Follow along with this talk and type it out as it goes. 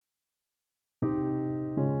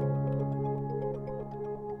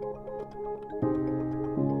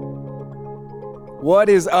What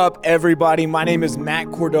is up, everybody? My name is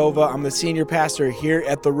Matt Cordova. I'm the senior pastor here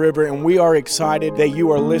at The River, and we are excited that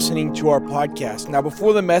you are listening to our podcast. Now,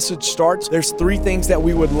 before the message starts, there's 3 things that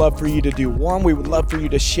we would love for you to do. 1, we would love for you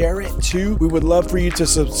to share it. 2, we would love for you to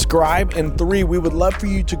subscribe. And 3, we would love for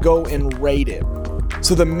you to go and rate it.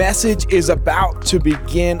 So the message is about to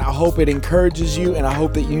begin. I hope it encourages you, and I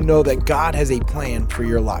hope that you know that God has a plan for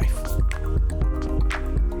your life.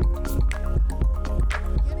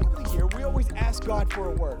 Ask God for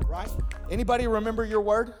a word, right? Anybody remember your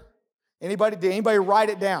word? Did anybody write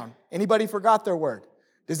it down? Anybody forgot their word?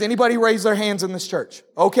 Does anybody raise their hands in this church?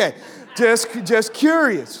 Okay, just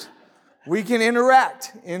curious. We can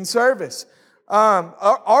interact in service.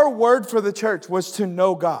 Our word for the church was to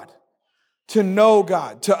know God. To know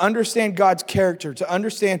God, to understand God's character, to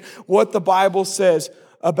understand what the Bible says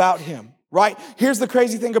about Him, right? Here's the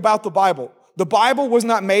crazy thing about the Bible. The Bible was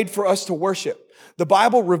not made for us to worship. The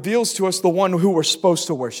Bible reveals to us the one who we're supposed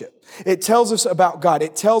to worship. It tells us about God.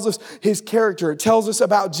 It tells us His character. It tells us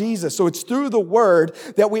about Jesus. So it's through the Word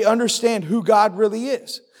that we understand who God really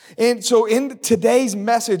is. And so in today's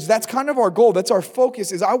message, that's kind of our goal. That's our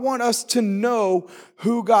focus, is I want us to know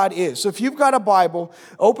who God is. So if you've got a Bible,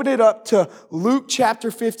 open it up to Luke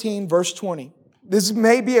chapter 15, verse 20. This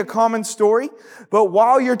may be a common story, but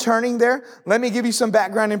while you're turning there, let me give you some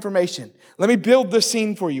background information. Let me build the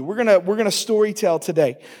scene for you. We're gonna story tell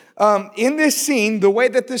today. In this scene, the way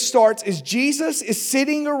that this starts is Jesus is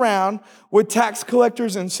sitting around with tax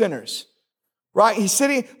collectors and sinners, right? He's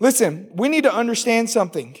sitting. Listen, we need to understand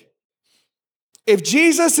something. If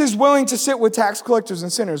Jesus is willing to sit with tax collectors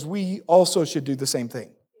and sinners, we also should do the same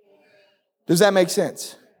thing. Does that make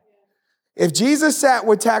sense? If Jesus sat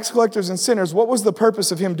with tax collectors and sinners, what was the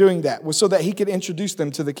purpose of Him doing that? It was so that He could introduce them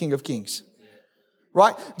to the King of Kings.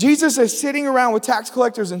 Right? Jesus is sitting around with tax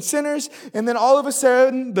collectors and sinners, and then all of a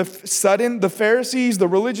sudden, the Pharisees, the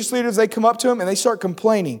religious leaders, they come up to Him and they start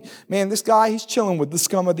complaining. Man, this guy, he's chilling with the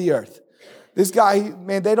scum of the earth. This guy,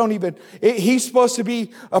 man, he's supposed to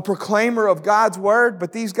be a proclaimer of God's word,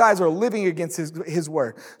 but these guys are living against his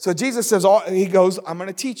word. So Jesus says, he goes, I'm going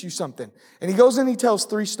to teach you something. And he goes and he tells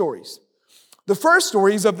 3 stories. The first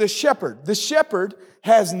story is of this shepherd. The shepherd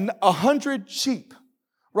has 100 sheep,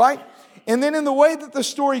 right? And then in the way that the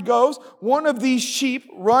story goes, one of these sheep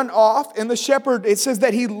run off, and the shepherd, it says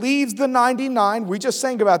that he leaves the 99. We just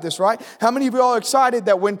sang about this, right? How many of you all are excited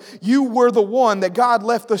that when you were the one, that God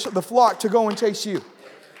left the flock to go and chase you?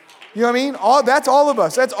 You know what I mean? That's all of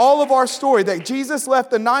us. That's all of our story, that Jesus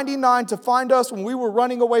left the 99 to find us when we were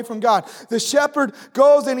running away from God. The shepherd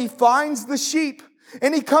goes and he finds the sheep.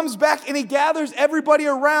 And he comes back and he gathers everybody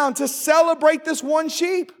around to celebrate this one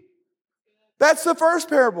sheep. That's the first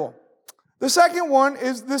parable. The second one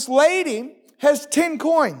is this lady has 10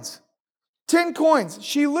 coins. 10 coins.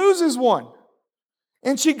 She loses one.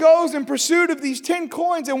 And she goes in pursuit of these 10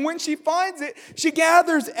 coins. And when she finds it, she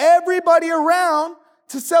gathers everybody around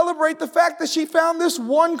to celebrate the fact that she found this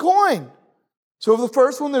one coin. So the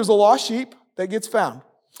first one, there's a lost sheep that gets found.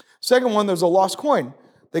 Second one, there's a lost coin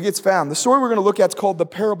that gets found. The story we're going to look at is called the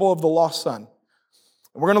parable of the lost son.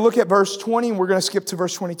 And we're going to look at verse 20, and we're going to skip to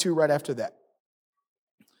verse 22 right after that.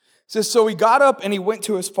 It says, so he got up and he went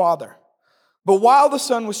to his father. But while the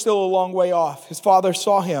son was still a long way off, his father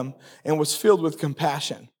saw him and was filled with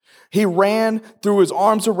compassion. He ran, threw his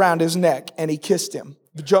arms around his neck, and he kissed him.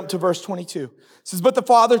 Jump to verse 22. It says, but the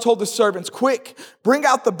father told his servants, quick, bring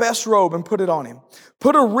out the best robe and put it on him.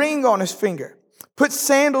 Put a ring on his finger. Put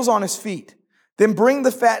sandals on his feet. Then bring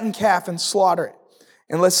the fattened calf and slaughter it,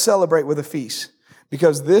 and let's celebrate with a feast.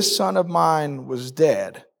 Because this son of mine was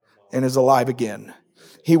dead and is alive again.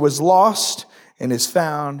 He was lost and is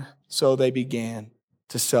found, so they began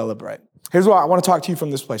to celebrate. Here's why I want to talk to you from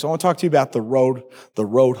this place. I want to talk to you about the road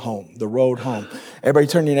home. The road home. Everybody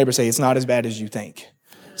turn to your neighbor and say, it's not as bad as you think.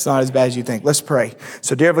 It's not as bad as you think. Let's pray.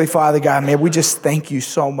 So dear Heavenly Father, God, man, we just thank you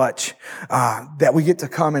so much that we get to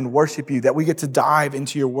come and worship you, that we get to dive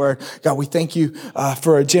into your word. God, we thank you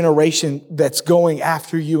for a generation that's going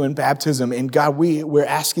after you in baptism. And God, we're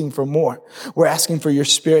asking for more. We're asking for your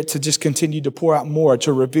spirit to just continue to pour out more,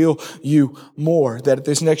 to reveal you more, that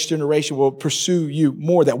this next generation will pursue you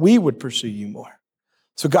more, that we would pursue you more.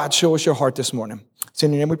 So God, show us your heart this morning. It's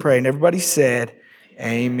in your name we pray. And everybody said,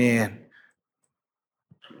 amen.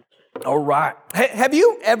 All right. Have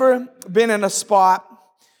you ever been in a spot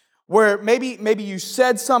where maybe you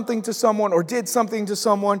said something to someone or did something to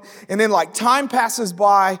someone, and then like time passes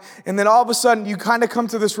by, and then all of a sudden you kind of come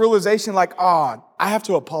to this realization like, I have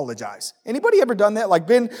to apologize. Anybody ever done that? Like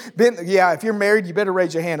yeah, if you're married, you better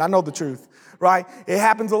raise your hand. I know the truth, right? It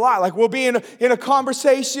happens a lot. Like we'll be in a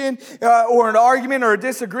conversation or an argument or a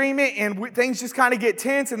disagreement, and things just kind of get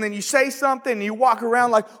tense, and then you say something, and you walk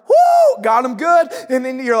around like, whoo, got him good, and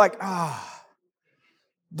then you're like,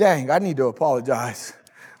 dang, I need to apologize.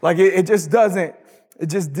 Like it just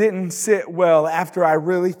didn't sit well after I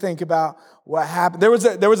really think about what happened. There was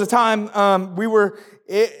a time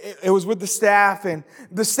it was with the staff, and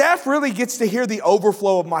the staff really gets to hear the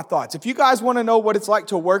overflow of my thoughts. If you guys want to know what it's like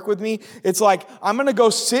to work with me, it's like I'm going to go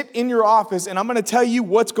sit in your office and I'm going to tell you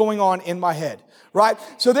what's going on in my head. Right?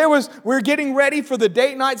 So we're getting ready for the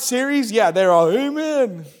date night series. Yeah, they're all,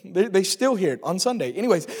 amen. They still hear it on Sunday.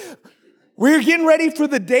 Anyways, we're getting ready for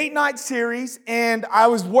the date night series, and I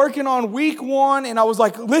was working on week 1, and I was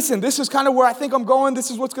like, listen, this is kind of where I think I'm going. This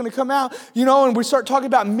is what's going to come out, and we start talking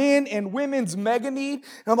about men and women's mega need.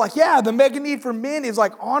 And I'm like, yeah, the mega need for men is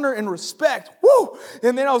like honor and respect. Woo!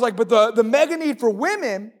 And then I was like, but the mega need for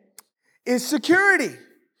women is security,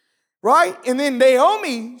 right? And then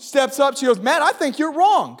Naomi steps up. She goes, man, I think you're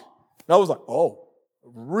wrong. And I was like, oh,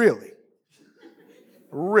 really?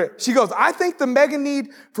 She goes, I think the mega need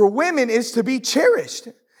for women is to be cherished.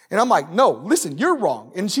 And I'm like, no, listen, you're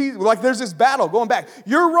wrong. And she, like, there's this battle going back.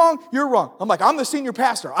 You're wrong, you're wrong. I'm like, I'm the senior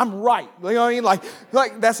pastor. I'm right. You know what I mean?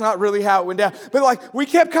 Like that's not really how it went down. But like, we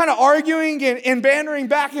kept kind of arguing and bantering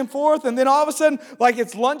back and forth. And then all of a sudden, like,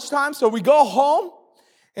 it's lunchtime. So we go home.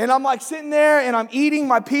 And I'm like sitting there and I'm eating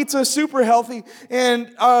my pizza, super healthy.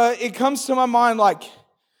 And it comes to my mind like,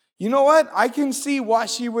 you know what? I can see why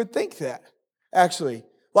she would think that. Actually,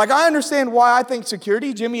 like I understand why I think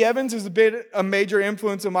security. Jimmy Evans is a major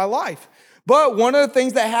influence in my life. But one of the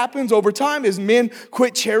things that happens over time is men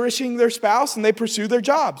quit cherishing their spouse and they pursue their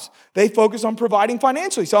jobs. They focus on providing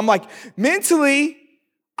financially. So I'm like, mentally,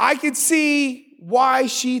 I could see why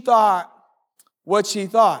she thought what she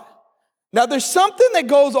thought. Now, there's something that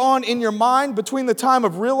goes on in your mind between the time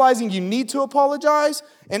of realizing you need to apologize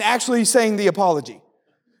and actually saying the apology.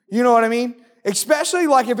 You know what I mean? Especially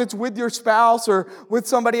like if it's with your spouse or with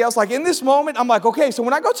somebody else. Like in this moment, I'm like, okay, so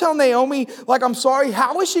when I go tell Naomi, like, I'm sorry,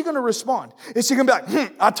 how is she going to respond? Is she going to be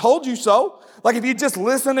like, I told you so? Like if you just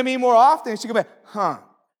listen to me more often, is she going to be like,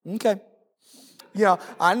 okay.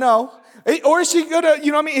 I know. Or is she going to,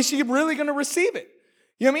 you know what I mean? Is she really going to receive it?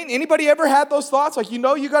 You know what I mean? Anybody ever had those thoughts? Like, you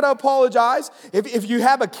got to apologize. If you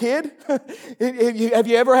have a kid, have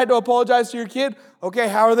you ever had to apologize to your kid? Okay,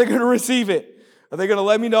 how are they going to receive it? Are they going to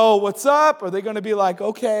let me know what's up? Are they going to be like,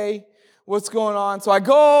 okay, what's going on? So I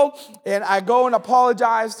go and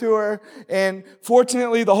apologize to her. And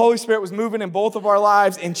fortunately, the Holy Spirit was moving in both of our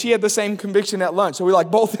lives. And she had the same conviction at lunch. So we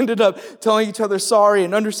like both ended up telling each other sorry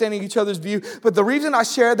and understanding each other's view. But the reason I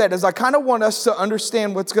share that is I kind of want us to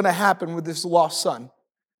understand what's going to happen with this lost son.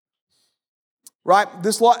 Right?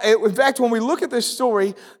 In fact, when we look at this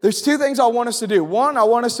story, there's 2 things I want us to do. 1, I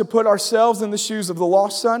want us to put ourselves in the shoes of the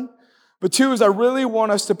lost son. But 2 is I really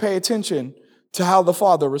want us to pay attention to how the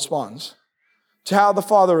Father responds. To how the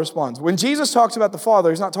Father responds. When Jesus talks about the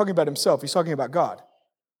Father, he's not talking about himself. He's talking about God.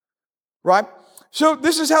 Right? So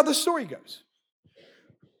this is how the story goes.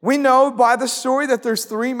 We know by the story that there's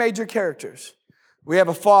 3 major characters. We have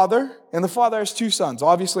a father, and the father has 2 sons,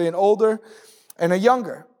 obviously an older and a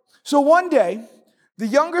younger. So one day, the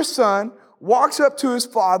younger son walks up to his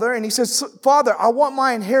father and he says, Father, I want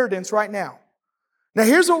my inheritance right now. Now,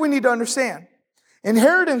 here's what we need to understand.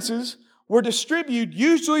 Inheritances were distributed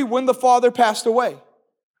usually when the father passed away,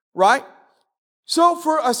 right? So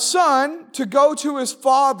for a son to go to his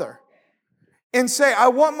father and say, I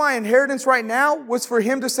want my inheritance right now, was for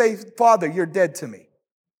him to say, Father, you're dead to me.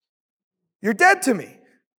 You're dead to me.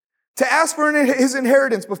 To ask for his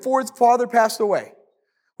inheritance before his father passed away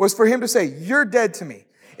was for him to say, you're dead to me.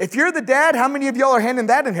 If you're the dad, how many of y'all are handing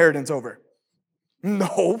that inheritance over?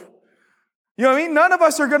 No. You know what I mean? None of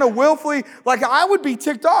us are going to willfully, like I would be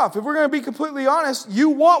ticked off. If we're going to be completely honest, you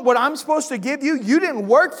want what I'm supposed to give you. You didn't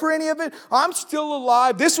work for any of it. I'm still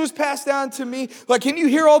alive. This was passed down to me. Like, can you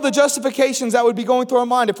hear all the justifications that would be going through our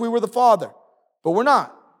mind if we were the father? But we're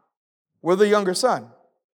not. We're the younger son,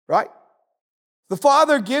 right? The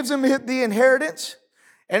father gives him the inheritance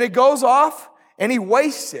and it goes off and he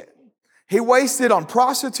wastes it. He wastes it on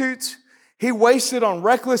prostitutes. He wasted on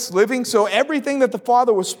reckless living. So everything that the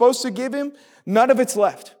father was supposed to give him, none of it's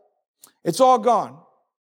left. It's all gone.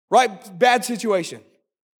 Right? Bad situation.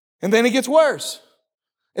 And then it gets worse.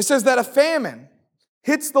 It says that a famine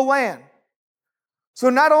hits the land. So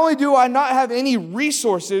not only do I not have any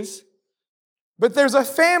resources But there's a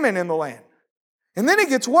famine in the land. And then it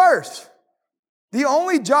gets worse. The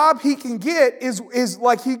only job he can get is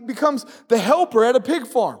like he becomes the helper at a pig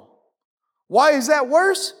farm. Why is that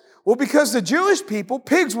worse? Well, because the Jewish people,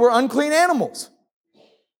 pigs were unclean animals.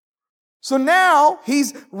 So now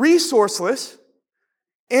he's resourceless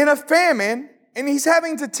in a famine, and he's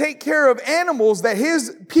having to take care of animals that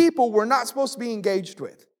his people were not supposed to be engaged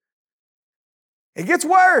with. It gets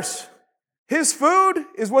worse. His food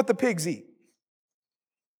is what the pigs eat.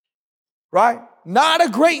 Right? Not a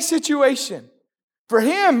great situation. For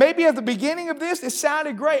him, maybe at the beginning of this, it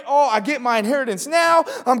sounded great. Oh, I get my inheritance now.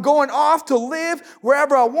 I'm going off to live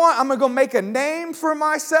wherever I want. I'm going to go make a name for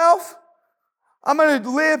myself. I'm going to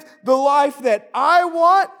live the life that I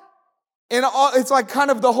want. And it's like kind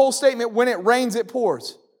of the whole statement, when it rains, it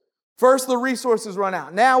pours. First, the resources run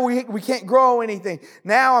out. Now we can't grow anything.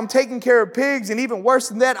 Now I'm taking care of pigs. And even worse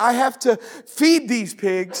than that, I have to feed these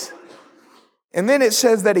pigs. And then it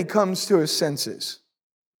says that he comes to his senses.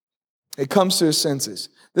 It comes to his senses.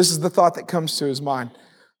 This is the thought that comes to his mind.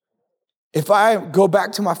 If I go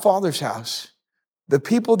back to my father's house, the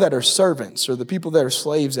people that are servants or the people that are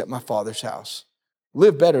slaves at my father's house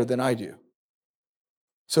live better than I do.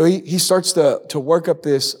 So he starts to work up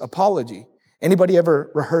this apology. Anybody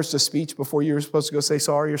ever rehearsed a speech before you were supposed to go say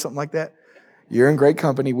sorry or something like that? You're in great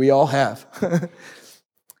company. We all have.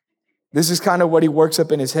 This is kind of what he works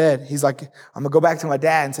up in his head. He's like, I'm going to go back to my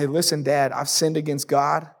dad and say, listen, Dad, I've sinned against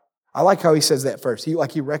God. I like how he says that first. He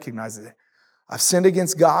recognizes it. I've sinned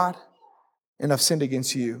against God and I've sinned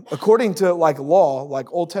against you. According to law,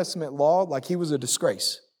 like Old Testament law, like he was a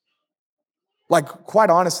disgrace. Like, quite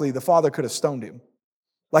honestly, the father could have stoned him.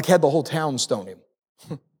 Like had the whole town stone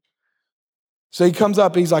him. So he comes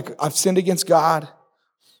up, he's like, I've sinned against God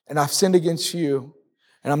and I've sinned against you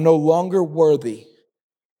and I'm no longer worthy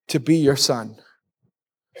to be your son.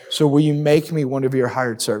 So will you make me one of your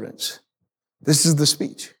hired servants? This is the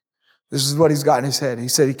speech. This is what he's got in his head. He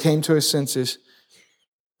said he came to his senses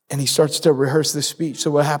and he starts to rehearse this speech.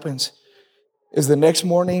 So what happens is the next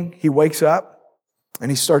morning he wakes up and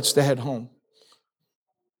he starts to head home.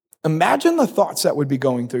 Imagine the thoughts that would be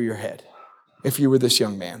going through your head if you were this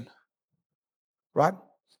young man, right?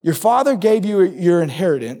 Your father gave you your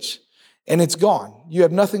inheritance and it's gone. You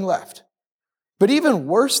have nothing left. But even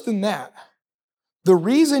worse than that, the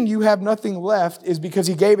reason you have nothing left is because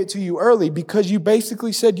he gave it to you early, because you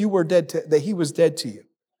basically said you were dead that he was dead to you.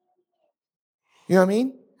 You know what I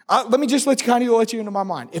mean? Let me just let you into my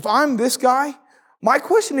mind. If I'm this guy, my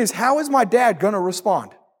question is, how is my dad going to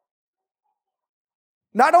respond?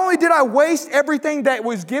 Not only did I waste everything that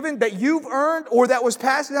was given, that you've earned or that was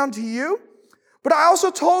passed down to you, but I also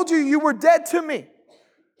told you you were dead to me.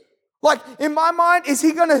 Like, in my mind, is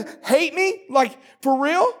he going to hate me? Like, for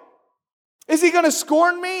real? Is he going to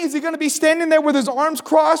scorn me? Is he going to be standing there with his arms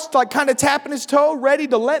crossed, like kind of tapping his toe, ready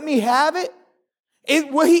to let me have it?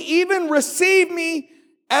 Will he even receive me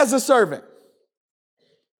as a servant?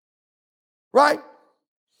 Right?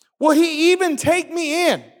 Will he even take me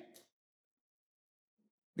in?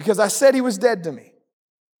 Because I said he was dead to me.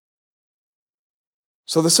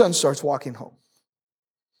 So the son starts walking home.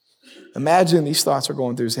 Imagine these thoughts are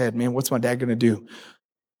going through his head. Man, what's my dad going to do?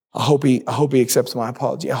 I hope he accepts my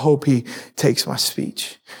apology. I hope he takes my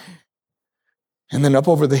speech. And then up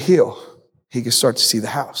over the hill, he can start to see the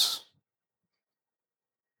house.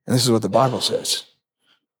 And this is what the Bible says.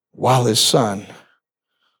 While his son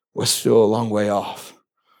was still a long way off,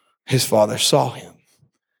 his father saw him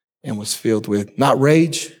and was filled with not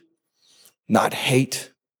rage, not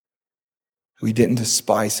hate. He didn't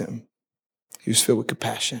despise him. He was filled with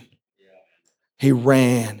compassion. He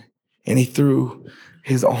ran and he threw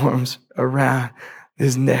his arms around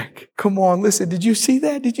his neck. Come on, listen. Did you see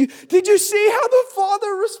that? Did you see how the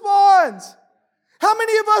father responds? How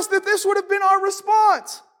many of us that this would have been our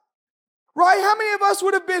response? Right? How many of us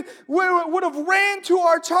would have ran to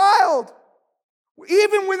our child?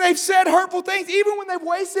 Even when they've said hurtful things, even when they've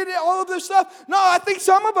wasted all of their stuff. No, I think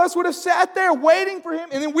some of us would have sat there waiting for him,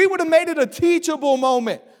 and then we would have made it a teachable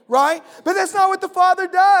moment, right? But that's not what the Father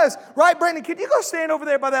does, right? Brandon, can you go stand over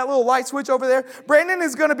there by that little light switch over there? Brandon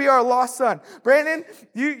is going to be our lost son. Brandon,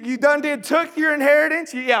 you took your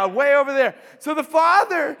inheritance? Yeah, way over there. So the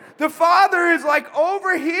Father is like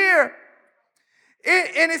over here.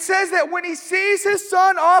 And it says that when he sees his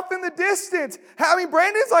son off in the distance,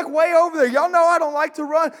 Brandon's like way over there. Y'all know I don't like to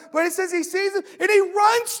run, but it says he sees him and he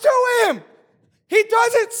runs to him. He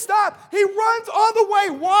doesn't stop. He runs all the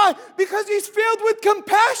way. Why? Because he's filled with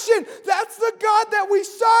compassion. That's the God that we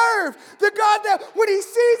serve. The God that when he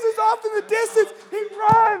sees us off in the distance, he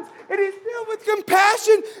runs and he's filled with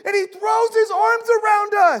compassion and he throws his arms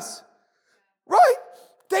around us. Right?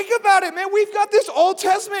 Think about it, man. We've got this Old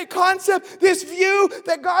Testament concept, this view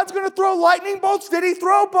that God's going to throw lightning bolts. Did he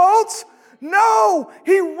throw bolts? No,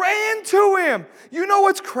 he ran to him. You know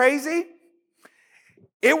what's crazy?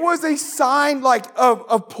 It was a sign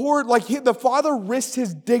of poor, the father risked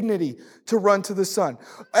his dignity to run to the son.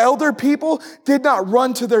 Elder people did not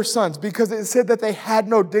run to their sons because it said that they had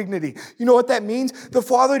no dignity. You know what that means? The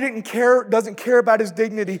father doesn't care about his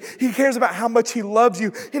dignity. He cares about how much he loves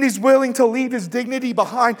you, and he's willing to leave his dignity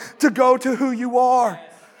behind to go to who you are.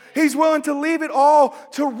 He's willing to leave it all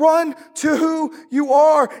to run to who you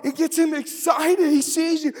are. It gets him excited. He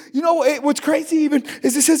sees you. You know what's crazy even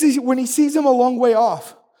is it says when he sees him a long way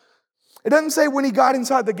off. It doesn't say when he got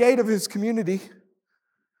inside the gate of his community.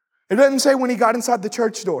 It doesn't say when he got inside the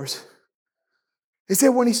church doors. It said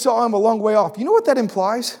when he saw him a long way off. You know what that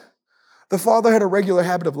implies? The father had a regular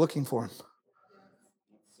habit of looking for him.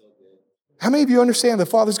 How many of you understand the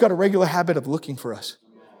father's got a regular habit of looking for us?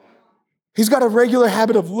 He's got a regular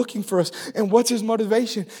habit of looking for us. And what's his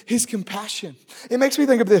motivation? His compassion. It makes me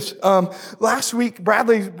think of this. Last week,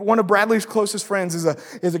 one of Bradley's closest friends is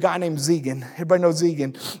a guy named Zegan. Everybody knows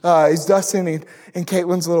Zegan. He's Dustin and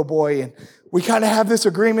Caitlin's little boy. And we kind of have this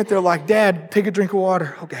agreement. They're like, Dad, take a drink of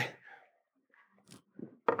water. Okay.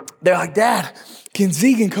 They're like, Dad, can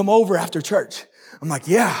Zegan come over after church? I'm like,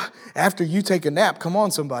 yeah, after you take a nap. Come on,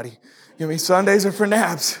 somebody. You know, Sundays are for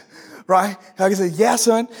naps. Right? Like I said, yeah,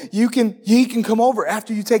 son, he can come over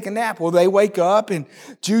after you take a nap. Well, they wake up and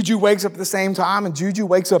Juju wakes up at the same time and Juju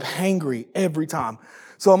wakes up hangry every time.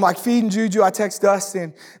 So I'm like feeding Juju. I text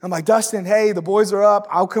Dustin. I'm like, Dustin, hey, the boys are up.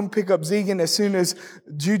 I'll come pick up Zegan as soon as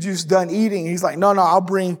Juju's done eating. He's like, no, I'll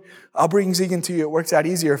bring Zegan to you. It works out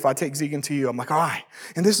easier if I take Zegan to you. I'm like, all right.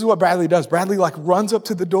 And this is what Bradley does. Bradley runs up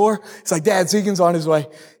to the door. It's like, Dad, Zegan's on his way.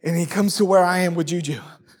 And he comes to where I am with Juju.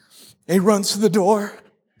 And he runs to the door.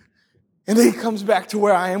 And then he comes back to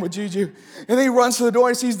where I am with Juju. And then he runs to the door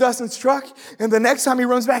and sees Dustin's truck. And the next time he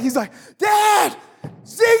runs back, he's like, Dad,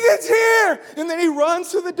 Zegan's here. And then he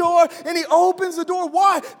runs to the door and he opens the door.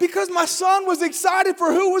 Why? Because my son was excited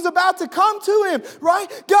for who was about to come to him,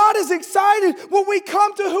 right? God is excited when we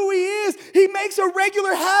come to who he is. He makes a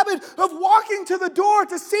regular habit of walking to the door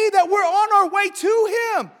to see that we're on our way to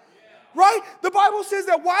him. Right? The Bible says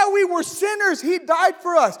that while we were sinners, he died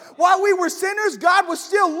for us. While we were sinners, God was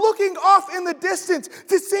still looking off in the distance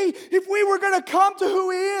to see if we were going to come to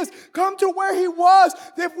who he is, come to where he was,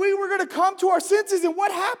 if we were going to come to our senses. And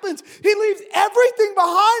what happens? He leaves everything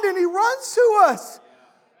behind and he runs to us.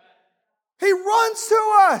 He runs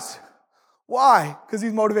to us. Why? Because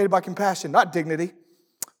he's motivated by compassion, not dignity,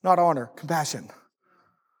 not honor, compassion.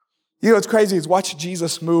 You know what's crazy is watch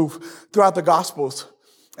Jesus move throughout the Gospels.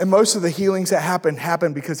 And most of the healings that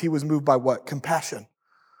happened because he was moved by what? Compassion.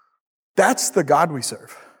 That's the God we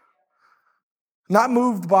serve. Not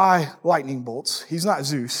moved by lightning bolts. He's not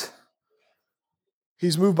Zeus.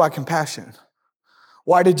 He's moved by compassion.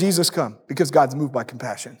 Why did Jesus come? Because God's moved by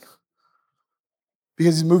compassion.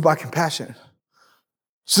 Because he's moved by compassion.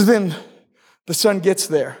 So then the son gets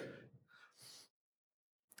there.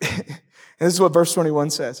 And this is what verse 21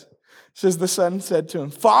 says. It says, the son said to him,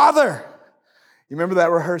 Father, you remember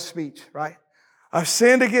that rehearsed speech, right? I've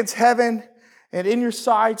sinned against heaven and in your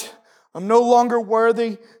sight. I'm no longer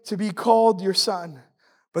worthy to be called your son.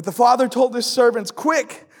 But the father told his servants,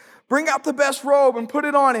 quick, bring out the best robe and put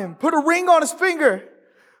it on him. Put a ring on his finger.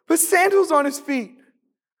 Put sandals on his feet.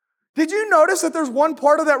 Did you notice that there's one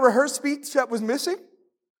part of that rehearsed speech that was missing?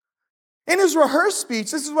 In his rehearsed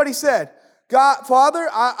speech, this is what he said. God, Father,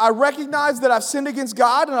 I recognize that I've sinned against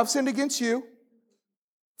God and I've sinned against you.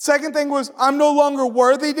 Second thing was, I'm no longer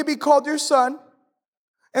worthy to be called your son.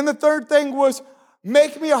 And the third thing was,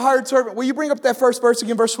 make me a hired servant. Will you bring up that first verse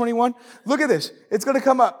again, verse 21? Look at this. It's going to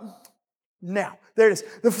come up now. There it is.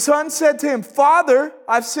 The son said to him, Father,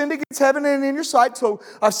 I've sinned against heaven and in your sight. So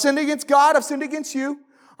I've sinned against God. I've sinned against you.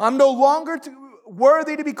 I'm no longer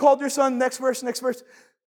worthy to be called your son. Next verse, next verse.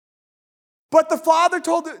 But the father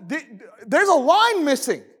told, there's a line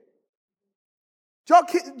missing.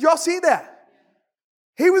 Y'all see that?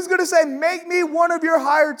 He was going to say, make me one of your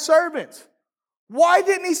hired servants. Why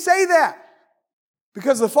didn't he say that?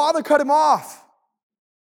 Because the father cut him off.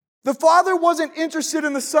 The father wasn't interested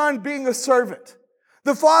in the son being a servant.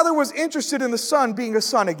 The father was interested in the son being a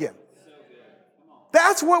son again.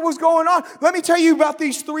 That's what was going on. Let me tell you about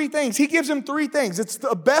these three things. He gives him three things. It's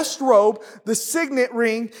the best robe, the signet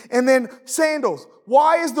ring, and then sandals.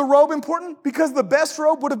 Why is the robe important? Because the best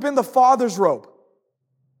robe would have been the father's robe.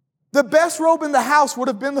 The best robe in the house would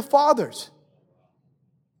have been the father's.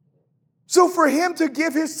 So for him to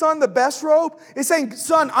give his son the best robe, is saying,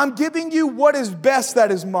 son, I'm giving you what is best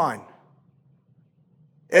that is mine.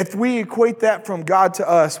 If we equate that from God to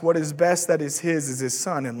us, what is best that is His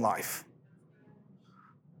Son in life.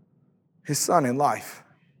 His Son in life.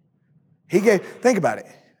 Think about it.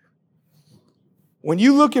 When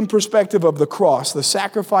you look in perspective of the cross, the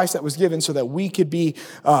sacrifice that was given so that we could be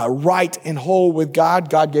right and whole with God,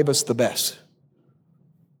 God gave us the best.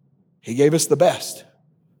 He gave us the best.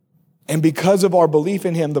 And because of our belief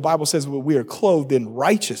in Him, the Bible says we are clothed in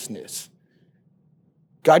righteousness.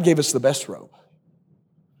 God gave us the best robe.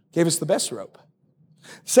 Gave us the best robe.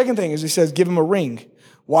 Second thing is He says, give him a ring.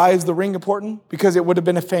 Why is the ring important? Because it would have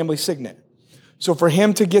been a family signet. So for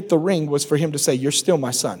him to get the ring was for him to say, you're still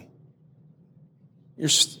my son.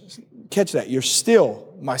 Catch that. You're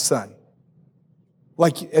still my son.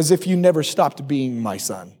 Like as if you never stopped being my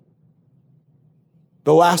son.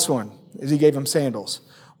 The last one is He gave him sandals.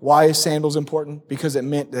 Why is sandals important? Because it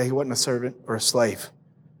meant that he wasn't a servant or a slave.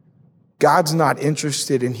 God's not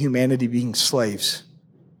interested in humanity being slaves.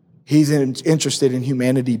 He's interested in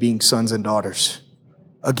humanity being sons and daughters.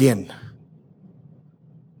 Again.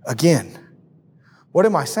 What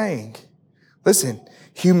am I saying? Listen,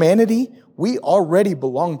 humanity, we already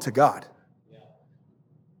belong to God.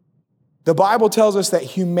 The Bible tells us that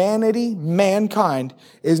humanity, mankind,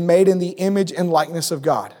 is made in the image and likeness of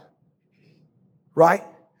God. Right?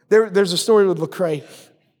 There's a story with Lecrae.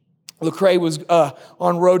 Lecrae was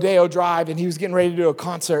on Rodeo Drive, and he was getting ready to do a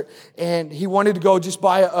concert, and he wanted to go just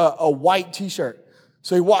buy a white T-shirt.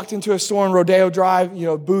 So he walked into a store on Rodeo Drive,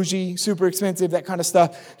 bougie, super expensive, that kind of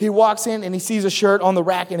stuff. He walks in, and he sees a shirt on the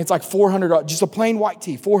rack, and it's like $400, just a plain white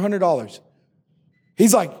tee, $400.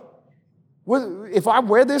 He's like, what, if I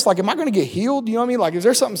wear this, like, am I going to get healed? You know what I mean? Like, is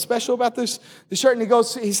there something special about this shirt? And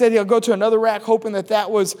he said he'll go to another rack hoping that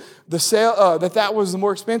was the sale, that was the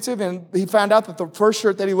more expensive. And he found out that the first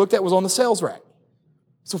shirt that he looked at was on the sales rack.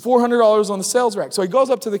 So $400 on the sales rack. So he goes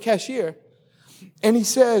up to the cashier and he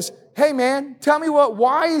says, hey man, tell me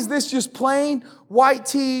why is this just plain white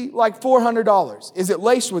tee like $400? Is it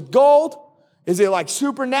laced with gold? Is it like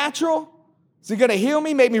supernatural? Is it going to heal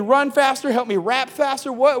me, make me run faster, help me rap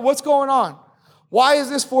faster? What's going on? Why is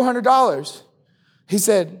this $400? He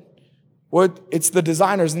said, well, it's the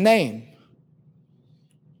designer's name.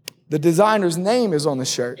 The designer's name is on the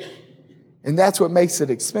shirt, and that's what makes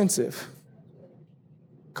it expensive.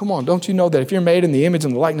 Come on, don't you know that if you're made in the image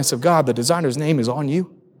and the likeness of God, the designer's name is on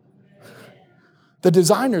you? The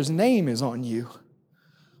designer's name is on you.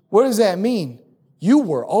 What does that mean? You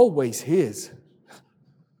were always His.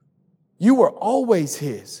 You were always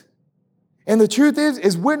His. And the truth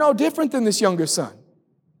is we're no different than this younger son,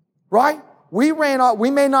 right? We ran off.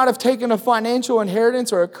 We may not have taken a financial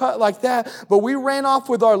inheritance or a cut like that, but we ran off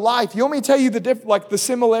with our life. You want me to tell you the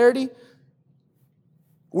similarity?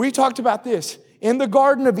 We talked about this. In the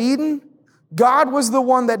Garden of Eden, God was the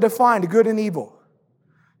one that defined good and evil.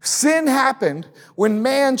 Sin happened when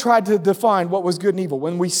man tried to define what was good and evil,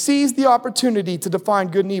 when we seized the opportunity to define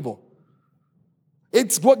good and evil.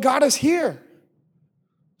 It's what got us here.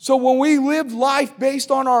 So when we live life based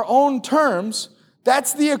on our own terms,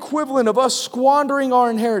 that's the equivalent of us squandering our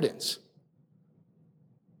inheritance.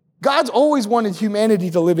 God's always wanted humanity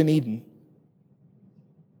to live in Eden.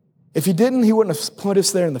 If He didn't, He wouldn't have put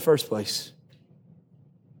us there in the first place.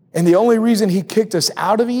 And the only reason He kicked us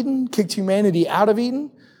out of Eden, kicked humanity out of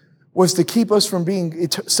Eden, was to keep us from being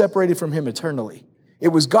separated from Him eternally. It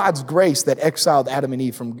was God's grace that exiled Adam and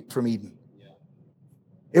Eve from Eden.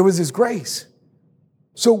 It was His grace.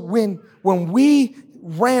 So when we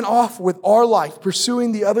ran off with our life,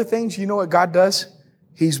 pursuing the other things, you know what God does?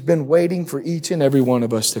 He's been waiting for each and every one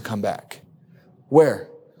of us to come back. Where?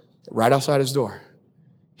 Right outside His door.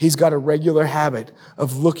 He's got a regular habit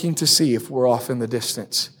of looking to see if we're off in the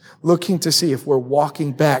distance, looking to see if we're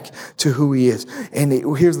walking back to who He is. And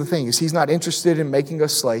here's the thing, is He's not interested in making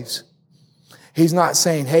us slaves. He's not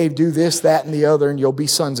saying, hey, do this, that, and the other, and you'll be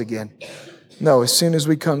sons again. No, as soon as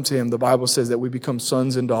we come to Him, the Bible says that we become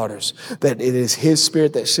sons and daughters, that it is His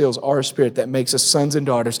Spirit that seals our spirit, that makes us sons and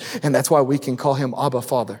daughters, and that's why we can call Him Abba,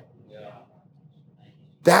 Father.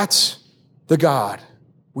 That's the God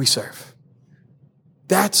we serve.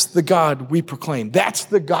 That's the God we proclaim. That's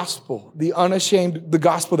the gospel, the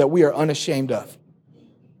gospel that we are unashamed of.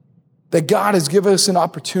 That God has given us an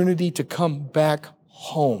opportunity to come back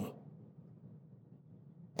home.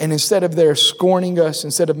 And instead of there scorning us,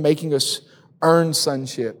 instead of making us earn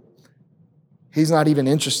sonship, He's not even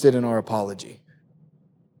interested in our apology.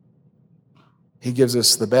 He gives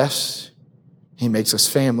us the best. He makes us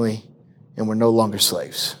family, and we're no longer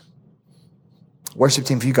slaves. Worship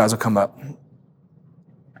team, if you guys will come up.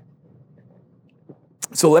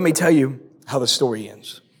 So let me tell you how the story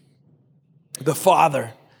ends. The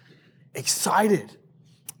father, excited,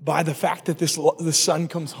 by the fact that the son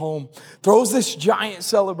comes home, throws this giant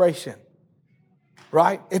celebration,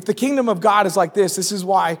 right? If the kingdom of God is like this is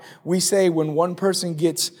why we say when one person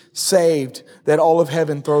gets saved, that all of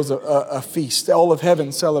heaven throws a feast. All of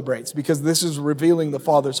heaven celebrates, because this is revealing the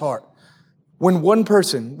Father's heart. When one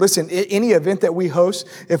person, listen, any event that we host,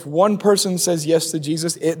 if one person says yes to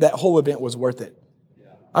Jesus, that whole event was worth it.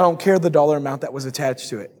 I don't care the dollar amount that was attached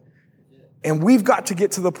to it. And we've got to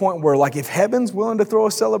get to the point where, like, if heaven's willing to throw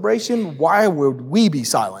a celebration, why would we be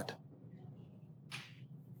silent?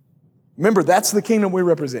 Remember, that's the kingdom we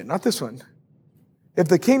represent, not this one. If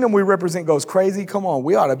the kingdom we represent goes crazy, come on,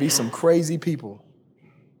 we ought to be some crazy people.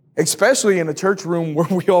 Especially in a church room where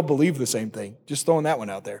we all believe the same thing. Just throwing that one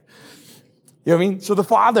out there. You know what I mean? So the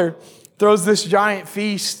father throws this giant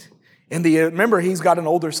feast, and remember, he's got an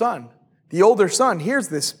older son. The older son hears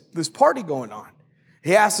this party going on.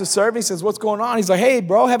 He asks the servant, he says, what's going on? He's like, hey,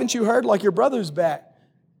 bro, haven't you heard? Like, your brother's back.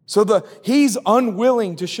 So he's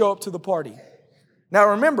unwilling to show up to the party. Now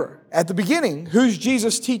remember, at the beginning, who's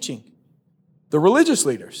Jesus teaching? The religious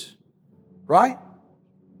leaders, right?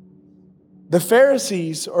 The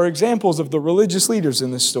Pharisees are examples of the religious leaders in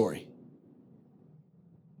this story.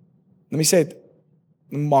 Let me say it,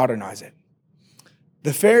 modernize it.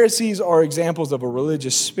 The Pharisees are examples of a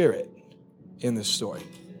religious spirit in this story.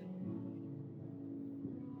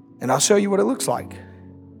 And I'll show you what it looks like.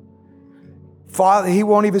 Father, he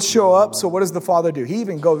won't even show up, so what does the father do? He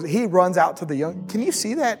runs out to the young. Can you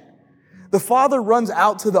see that? The father runs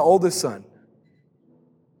out to the oldest son.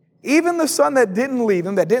 Even the son that didn't leave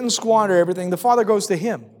him, that didn't squander everything, the father goes to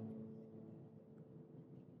him.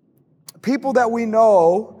 People that we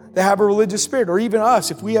know that have a religious spirit, or even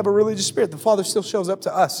us, if we have a religious spirit, the father still shows up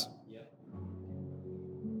to us.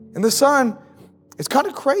 And the son, it's kind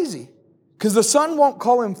of crazy. Because the son won't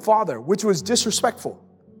call him father, which was disrespectful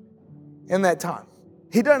in that time.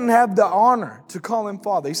 He doesn't have the honor to call him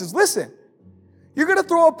father. He says, listen, you're going to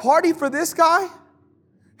throw a party for this guy?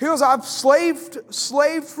 He goes, I've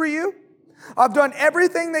slaved for you. I've done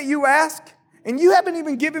everything that you ask, and you haven't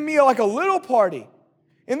even given me like a little party.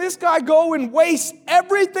 And this guy go and waste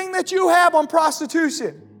everything that you have on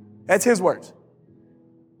prostitution. That's his words.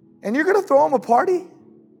 And you're going to throw him a party?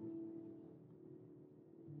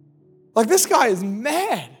 Like, this guy is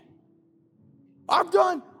mad. I've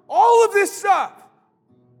done all of this stuff.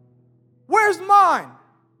 Where's mine?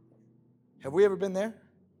 Have we ever been there?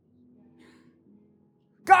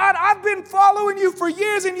 God, I've been following you for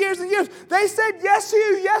years and years and years. They said yes to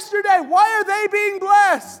you yesterday. Why are they being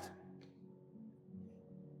blessed?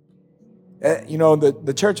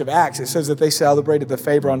 The Church of Acts, it says that they celebrated the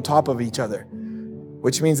favor on top of each other.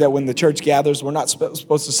 Which means that when the church gathers, we're not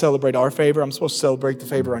supposed to celebrate our favor. I'm supposed to celebrate the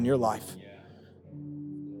favor on your life.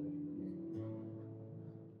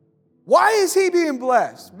 Why is he being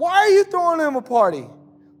blessed? Why are you throwing him a party?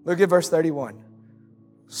 Look at verse 31.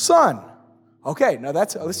 Son. Okay, now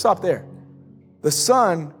let's stop there. The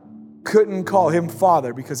son couldn't call him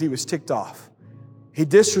father because he was ticked off. He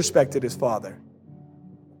disrespected his father.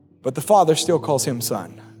 But the father still calls him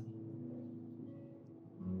son.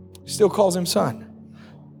 Still calls him son.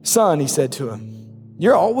 Son, he said to him,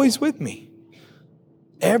 you're always with me.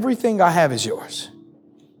 Everything I have is yours.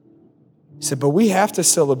 He said, but we have to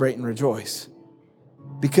celebrate and rejoice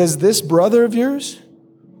because this brother of yours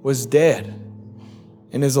was dead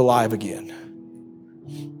and is alive again.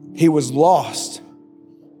 He was lost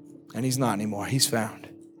and he's not anymore. He's found.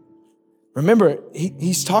 Remember,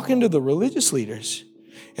 he's talking to the religious leaders,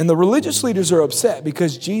 and the religious leaders are upset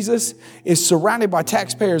because Jesus is surrounded by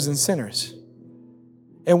taxpayers and sinners.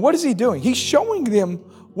 And what is he doing? He's showing them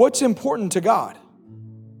what's important to God.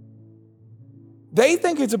 They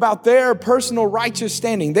think it's about their personal righteous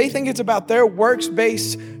standing. They think it's about their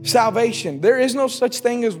works-based salvation. There is no such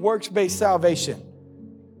thing as works-based salvation.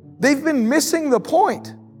 They've been missing the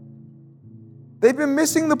point. They've been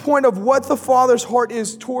missing the point of what the Father's heart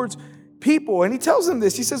is towards people. And he tells them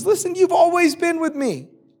this. He says, listen, you've always been with me.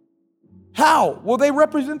 How? Well, they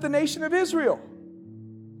represent the nation of Israel.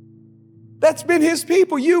 That's been his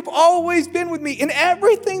people. You've always been with me, and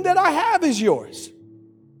everything that I have is yours.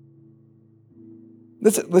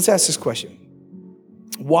 Let's ask this question.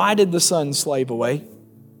 Why did the son slave away?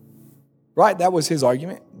 Right? That was his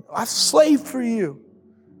argument. I've slaved for you.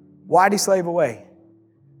 Why did he slave away?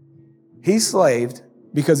 He slaved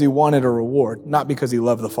because he wanted a reward, not because he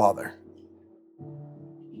loved the Father.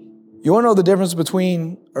 You want to know the difference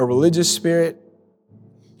between a religious spirit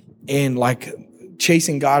and like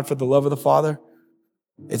chasing God for the love of the Father?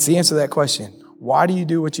 It's the answer to that question. Why do you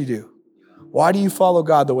do what you do? Why do you follow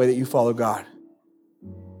God the way that you follow God?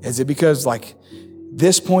 Is it because like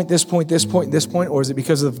this point, this point, this point, this point, or is it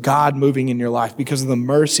because of God moving in your life, because of the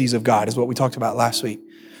mercies of God is what we talked about last week.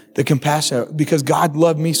 The compassion, because God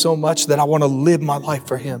loved me so much that I want to live my life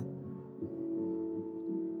for him.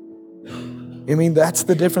 I mean, that's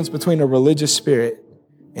the difference between a religious spirit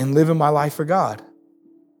and living my life for God.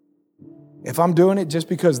 If I'm doing it just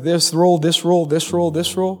because this rule,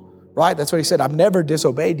 right? That's what he said. I've never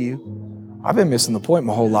disobeyed you. I've been missing the point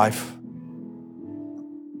my whole life.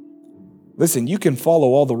 Listen, you can follow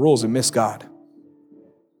all the rules and miss God.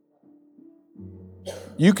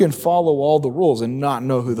 You can follow all the rules and not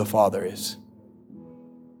know who the Father is.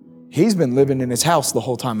 He's been living in his house the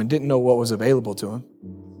whole time and didn't know what was available to him.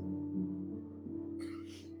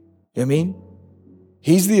 You know what I mean?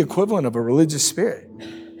 He's the equivalent of a religious spirit.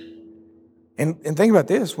 And think about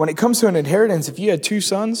this. When it comes to an inheritance, if you had two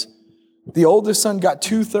sons, the oldest son got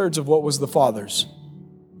 2/3 of what was the father's.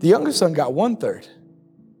 The youngest son got 1/3.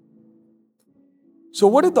 So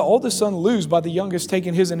what did the oldest son lose by the youngest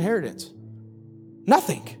taking his inheritance?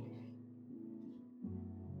 Nothing.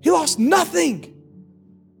 He lost nothing.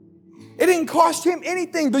 It didn't cost him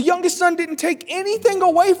anything. The youngest son didn't take anything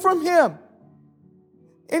away from him.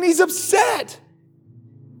 And he's upset.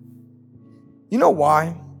 You know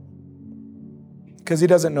why? Because he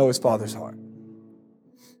doesn't know his father's heart.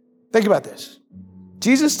 Think about this.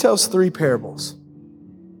 Jesus tells 3 parables,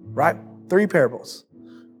 right? 3 parables.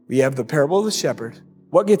 We have the parable of the shepherd.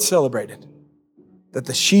 What gets celebrated? That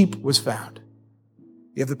the sheep was found.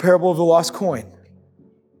 You have the parable of the lost coin.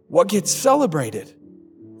 What gets celebrated?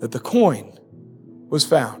 That the coin was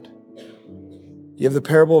found. You have the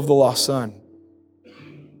parable of the lost son.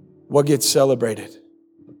 What gets celebrated?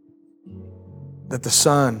 That the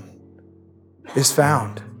son is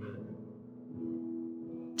found.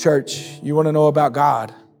 Church, you want to know about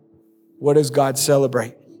God? What does God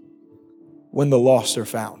celebrate? When the lost are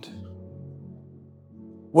found.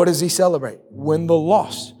 What does he celebrate? When the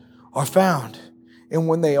lost are found. And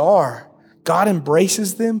when they are, God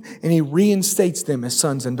embraces them and he reinstates them as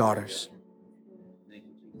sons and daughters.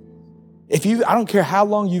 I don't care how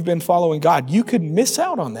long you've been following God, you could miss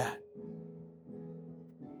out on that.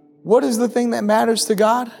 What is the thing that matters to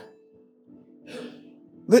God?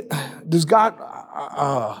 Does God,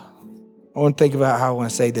 I want to think about how I want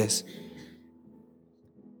to say this.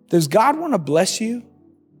 Does God want to bless you?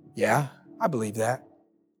 Yeah, I believe that.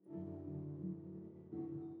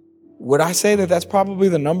 Would I say that that's probably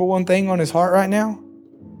the number one thing on his heart right now?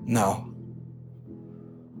 No.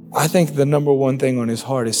 I think the number one thing on his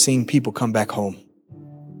heart is seeing people come back home.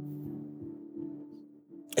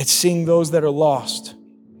 It's seeing those that are lost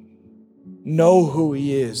know who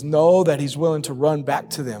he is, know that he's willing to run back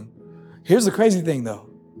to them. Here's the crazy thing though.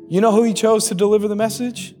 You know who he chose to deliver the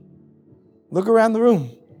message? Look around the room.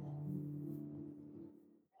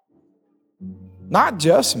 Not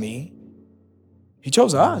just me. He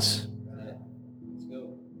chose us.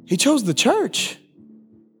 He chose the church.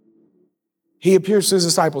 He appears to his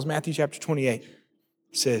disciples. Matthew chapter 28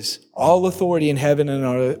 says, all authority in heaven and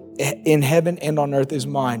on earth is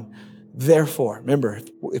mine. Therefore, remember,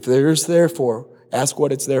 if there's therefore, ask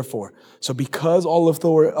what it's there for. So because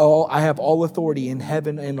I have all authority in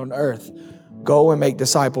heaven and on earth, go and make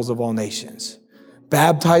disciples of all nations,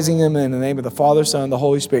 baptizing them in the name of the Father, Son, and the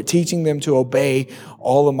Holy Spirit, teaching them to obey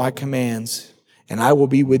all of my commands, and I will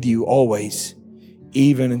be with you always,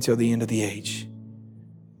 even until the end of the age.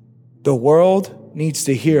 The world needs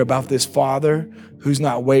to hear about this Father who's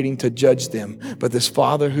not waiting to judge them, but this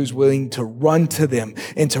Father who's willing to run to them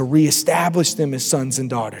and to reestablish them as sons and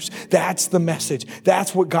daughters. That's the message.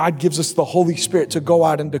 That's what God gives us the Holy Spirit to go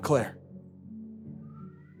out and declare.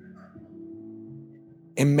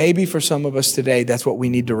 And maybe for some of us today, that's what we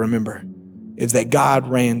need to remember, is that God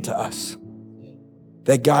ran to us.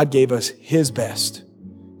 That God gave us his best,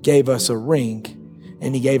 gave us a ring,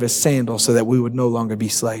 and he gave us sandals so that we would no longer be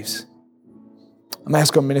slaves. I'm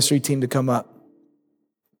asking our ministry team to come up.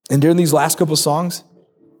 And during these last couple of songs,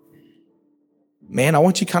 man, I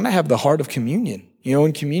want you to kind of have the heart of communion. You know,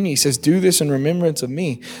 in communion, he says, do this in remembrance of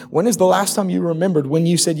me. When is the last time you remembered when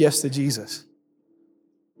you said yes to Jesus?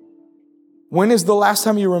 When is the last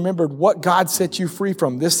time you remembered what God set you free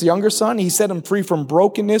from? This younger son, he set him free from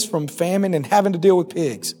brokenness, from famine, and having to deal with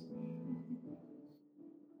pigs.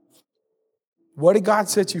 What did God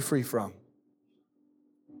set you free from?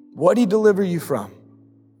 What did he deliver you from?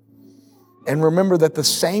 And remember that the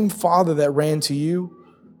same Father that ran to you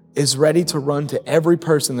is ready to run to every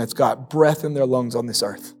person that's got breath in their lungs on this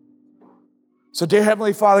earth. So dear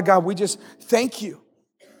Heavenly Father, God, we just thank you.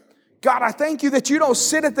 God, I thank you that you don't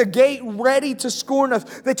sit at the gate ready to scorn us,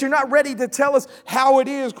 that you're not ready to tell us how it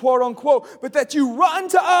is, quote unquote, but that you run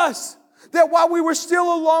to us, That while we were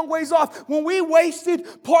still a long ways off, when we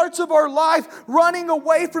wasted parts of our life running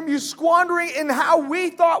away from you, squandering in how we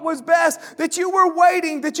thought was best, that you were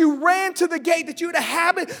waiting, that you ran to the gate, that you had a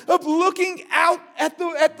habit of looking out at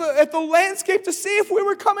the landscape to see if we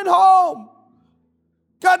were coming home.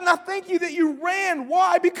 God, and I thank you that you ran.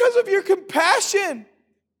 Why? Because of your compassion.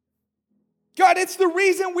 God, it's the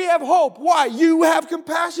reason we have hope. Why? You have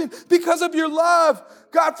compassion because of your love.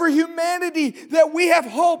 God, for humanity, that we have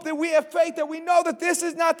hope, that we have faith, that we know that this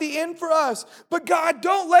is not the end for us. But God,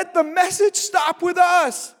 don't let the message stop with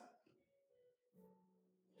us.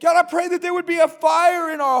 God, I pray that there would be a fire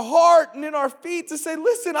in our heart and in our feet to say,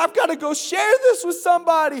 listen, I've got to go share this with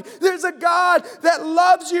somebody. There's a God that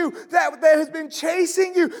loves you, that has been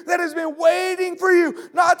chasing you, that has been waiting for you,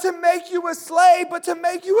 not to make you a slave, but to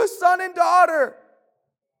make you a son and daughter.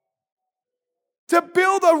 To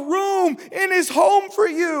build a room in his home for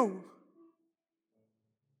you.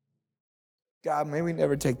 God, may we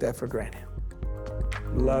never take that for granted.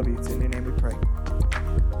 We love you. It's in your name we pray.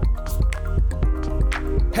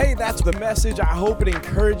 Hey, that's the message. I hope it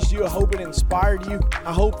encouraged you. I hope it inspired you.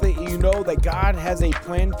 I hope that you know that God has a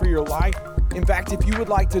plan for your life. In fact, if you would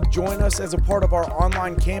like to join us as a part of our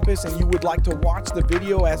online campus and you would like to watch the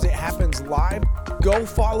video as it happens live, go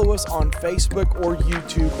follow us on Facebook or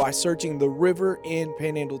YouTube by searching The River in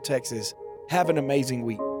Panhandle, Texas. Have an amazing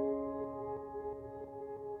week.